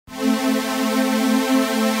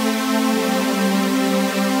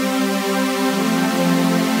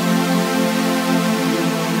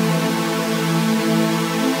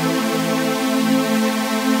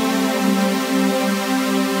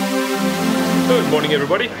Good morning,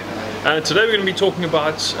 everybody. Today we're going to be talking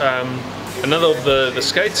about another of the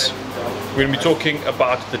skates. We're going to be talking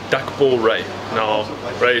about the Duckbill ray. Now,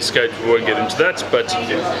 ray skate, we won't get into that, but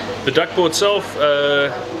the Duckbill itself,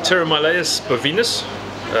 Pteromilaeus bovinus,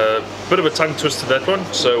 bit of a tongue twister that one,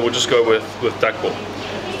 so we'll just go with Duckbill.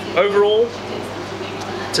 Overall,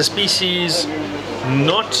 it's a species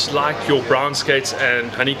not like your brown skates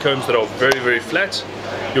and honeycombs that are very, very flat.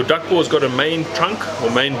 Your Duckbill has got a main trunk or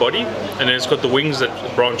main body, and then it's got the wings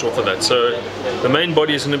that branch off of that. So the main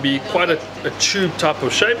body is going to be quite a tube type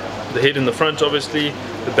of shape, the head in the front obviously,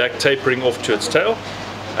 the back tapering off to its tail,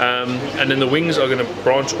 and then the wings are going to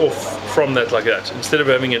branch off from that like that, instead of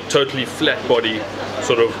having a totally flat body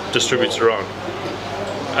sort of distributes around.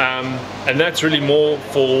 And that's really more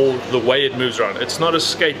for the way it moves around. It's not a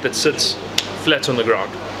skate that sits flat on the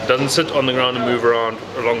ground. It doesn't sit on the ground and move around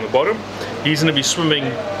along the bottom. He's going to be swimming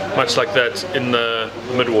much like that in the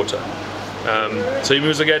midwater. So he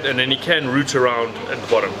moves like that, and then he can root around at the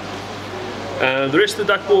bottom. The rest of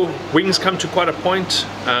the Duckbill, wings come to quite a point,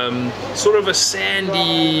 sort of a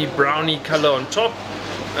sandy browny color on top.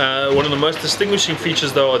 One of the most distinguishing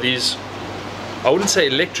features though are these, I wouldn't say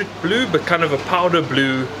electric blue, but kind of a powder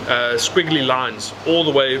blue squiggly lines all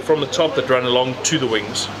the way from the top that run along to the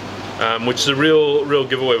wings, which is a real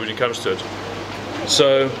giveaway when it comes to it.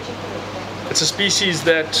 So it's a species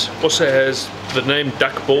that also has the name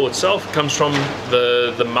Duckbill itself. It comes from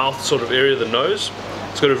the mouth sort of area, the nose.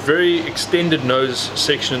 It's got a very extended nose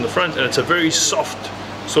section in the front, and it's a very soft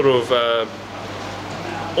sort of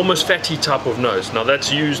almost fatty type of nose. Now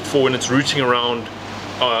that's used for when it's rooting around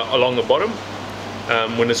along the bottom.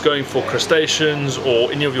 When it's going for crustaceans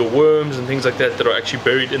or any of your worms and things like that that are actually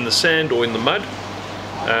buried in the sand or in the mud,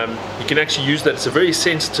 you can actually use that. It's a very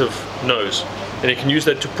sensitive nose, and you can use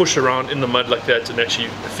that to push around in the mud like that and actually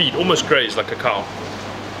feed, almost graze like a cow.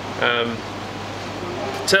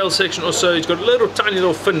 Tail section also, it's got a tiny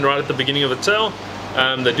little fin right at the beginning of the tail.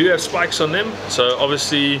 They do have spikes on them, so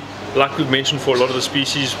obviously, like we've mentioned for a lot of the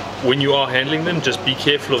species, when you are handling them, just be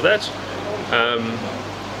careful of that.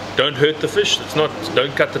 Don't hurt the fish.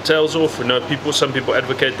 Don't cut the tails off. I know some people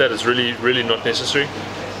advocate that. It's really not necessary.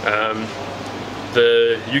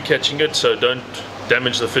 You catching it, so don't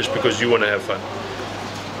damage the fish because you want to have fun.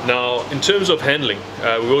 Now, in terms of handling,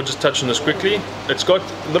 we will just touch on this quickly. It's got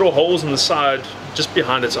little holes in the side just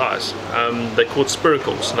behind its eyes. They're called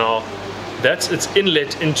spiracles. Now, that's its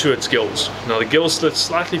inlet into its gills. Now, the gills slit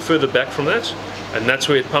slightly further back from that, and that's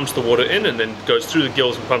where it pumps the water in and then goes through the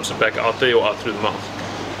gills and pumps it back out there or out through the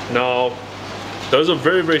mouth. Now, those are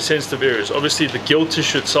very sensitive areas. Obviously, the gill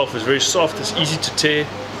tissue itself is very soft, it's easy to tear.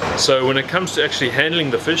 So when it comes to actually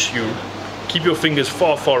handling the fish, you keep your fingers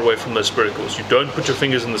far away from those spiracles. You don't put your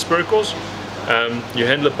fingers in the spiracles. You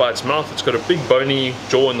handle it by its mouth. It's got a big bony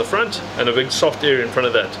jaw in the front and a big soft area in front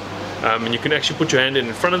of that. And you can actually put your hand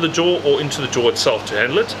in front of the jaw or into the jaw itself to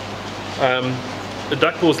handle it. The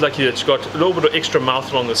Duckbill is lucky that it's got a little bit of extra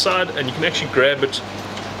mouth along the side, and you can actually grab it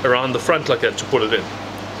around the front like that to pull it in.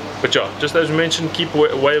 But yeah, just as we mentioned, keep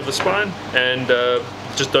away of the spine, and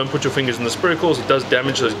just don't put your fingers in the spiracles. It does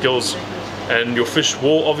damage those gills, and your fish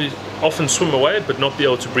will often swim away but not be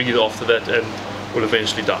able to breathe after that and will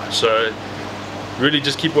eventually die. So really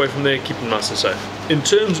just keep away from there, keep them nice and safe. In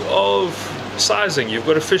terms of sizing, you've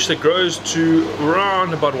got a fish that grows to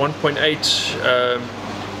around about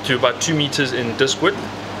 1.8 to about 2 meters in disc width.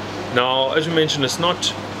 Now, as we mentioned, it's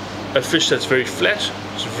not a fish that's very flat.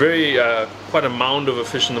 It's very quite a mound of a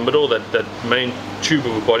fish in the middle, that main tube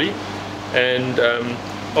of a body, and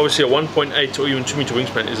obviously a 1.8 or even 2 meter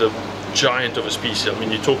wingspan is a giant of a species. I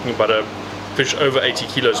mean, you're talking about a fish over 80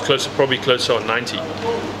 kilos, probably closer on 90,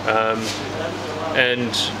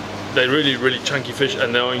 and they're really chunky fish,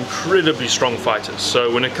 and they're incredibly strong fighters.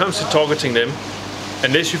 So when it comes to targeting them,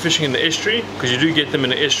 unless you're fishing in the estuary, because you do get them in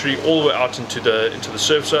the estuary all the way out into the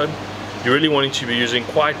surf zone, you're really wanting to be using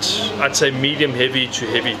quite, I'd say, medium heavy to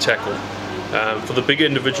heavy tackle. For the bigger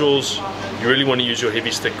individuals, you really want to use your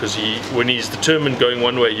heavy stick, because when he's determined going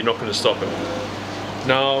one way, you're not going to stop him.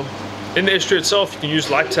 Now, in the estuary itself, you can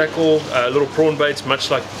use light tackle, little prawn baits,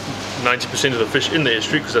 much like 90% of the fish in the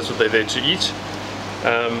estuary, because that's what they're there to eat.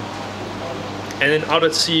 And then out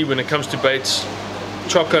at sea, when it comes to baits,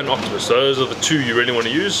 chokka and octopus, those are the two you really want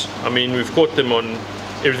to use. I mean, we've caught them on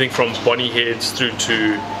everything from bonnie heads through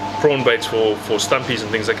to prawn baits for stumpies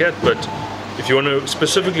and things like that. But if you want to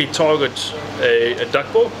specifically target a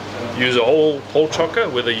Duckbill, use a whole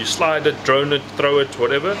chokka, whether you slide it, drone it, throw it,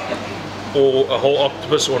 whatever, or a whole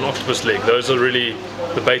octopus or an octopus leg. Those are really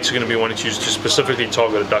the baits you're going to be wanting to use to specifically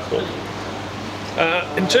target a Duckbill.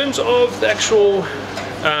 In terms of the actual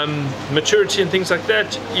maturity and things like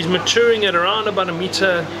that, he's maturing at around about a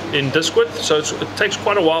meter in disc width, so it takes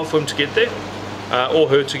quite a while for him to get there, or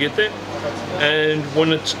her to get there. And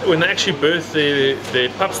when they actually birth their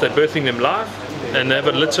pups, they're birthing them live, and they have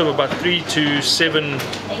a litter of about 3 to 7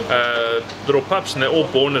 little pups, and they're all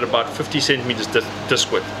born at about 50 centimeters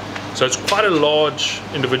disc width. So it's quite a large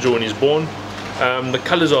individual when he's born. The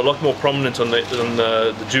colors are a lot more prominent on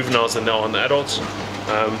the juveniles than they are on the adults.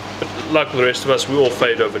 But like the rest of us, we all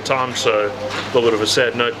fade over time, so a little bit of a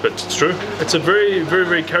sad note, but it's true. It's a very, very,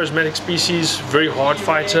 very charismatic species, very hard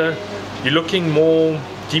fighter. You're looking more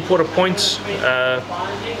deep water points,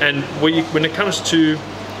 and when it comes to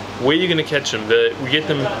where you're going to catch them, we get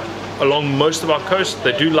them along most of our coast.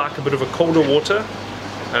 They do like a bit of a colder water,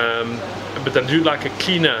 but they do like a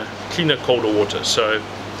cleaner colder water. So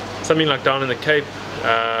something like down in the Cape,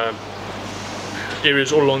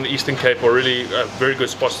 areas all along the Eastern Cape are really very good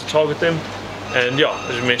spots to target them. And yeah,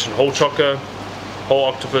 as we mentioned, whole chokka, whole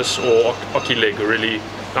octopus, or ocky leg are really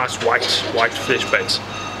nice white flesh baits.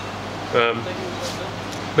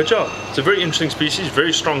 But yeah, it's a very interesting species,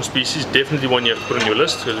 very strong species, definitely one you have to put on your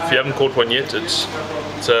list, because if you haven't caught one yet, it's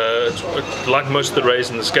like most of the rays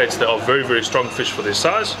and the skates, they are very, very strong fish for their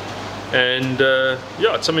size. And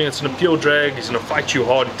yeah, it's something that's an appeal drag. He's going to fight you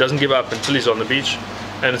hard, he doesn't give up until he's on the beach,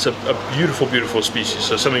 and it's a beautiful, beautiful species,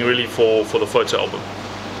 so something really for the photo album.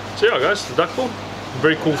 So yeah guys, the duckbill,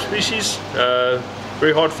 very cool species,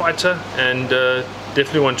 very hard fighter, and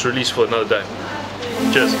definitely one to release for another day.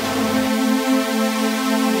 Cheers.